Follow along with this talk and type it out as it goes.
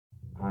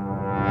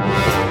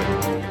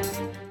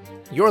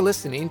You're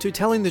listening to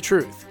Telling the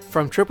Truth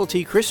from Triple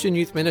T Christian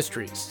Youth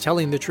Ministries,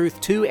 telling the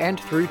truth to and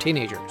through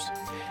teenagers.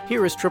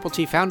 Here is Triple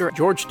T founder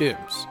George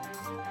Dooms.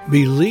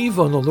 Believe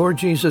on the Lord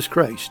Jesus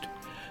Christ.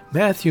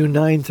 Matthew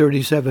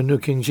 9:37, New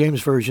King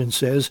James Version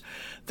says,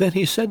 Then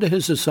he said to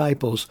his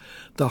disciples,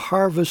 The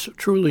harvest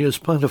truly is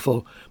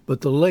plentiful, but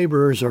the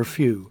laborers are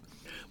few.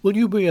 Will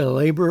you be a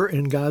laborer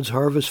in God's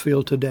harvest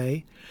field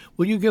today?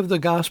 Will you give the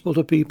gospel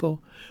to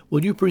people?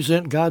 Will you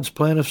present God's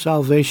plan of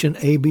salvation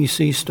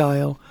ABC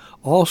style?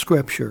 All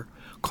Scripture.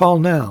 Call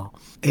now,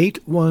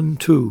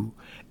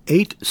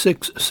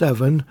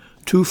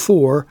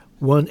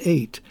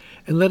 812-867-2418,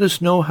 and let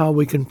us know how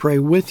we can pray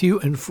with you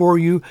and for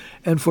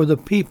the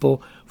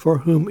people for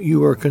whom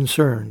you are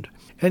concerned.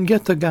 And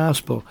get the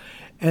gospel,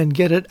 and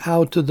get it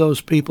out to those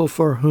people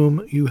for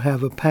whom you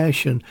have a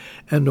passion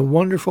and a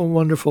wonderful,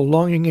 wonderful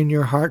longing in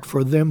your heart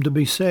for them to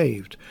be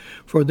saved,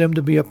 for them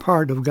to be a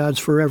part of God's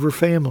forever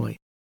family.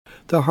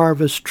 The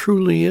harvest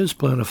truly is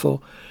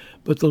plentiful,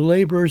 but the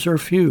laborers are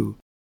few.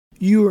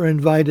 You are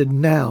invited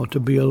now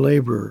to be a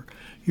laborer.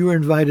 You are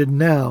invited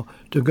now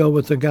to go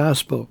with the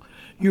gospel.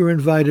 You are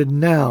invited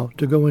now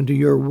to go into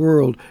your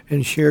world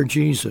and share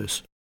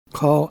Jesus.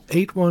 Call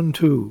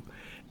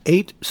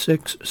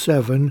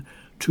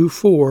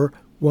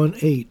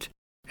 812-867-2418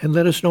 and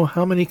let us know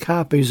how many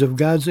copies of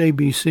God's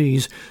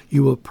ABCs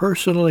you will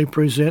personally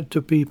present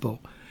to people.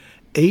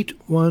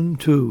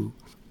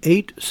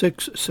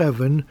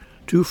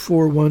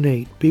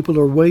 812-867-2418. People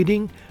are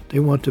waiting. They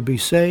want to be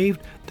saved.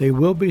 They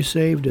will be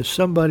saved if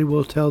somebody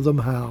will tell them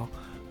how.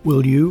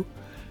 Will you?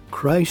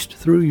 Christ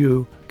through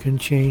you can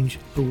change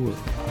the world.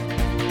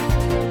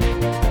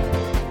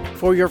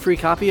 For your free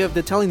copy of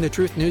the Telling the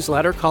Truth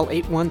newsletter, call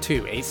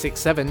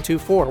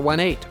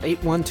 812-867-2418,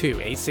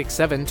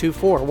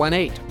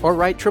 812-867-2418, or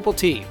write Triple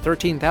T,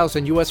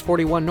 13,000 U.S.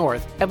 41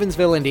 North,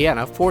 Evansville,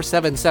 Indiana,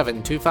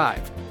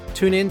 47725.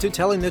 Tune in to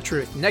Telling the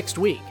Truth next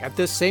week at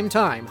this same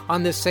time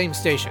on this same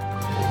station.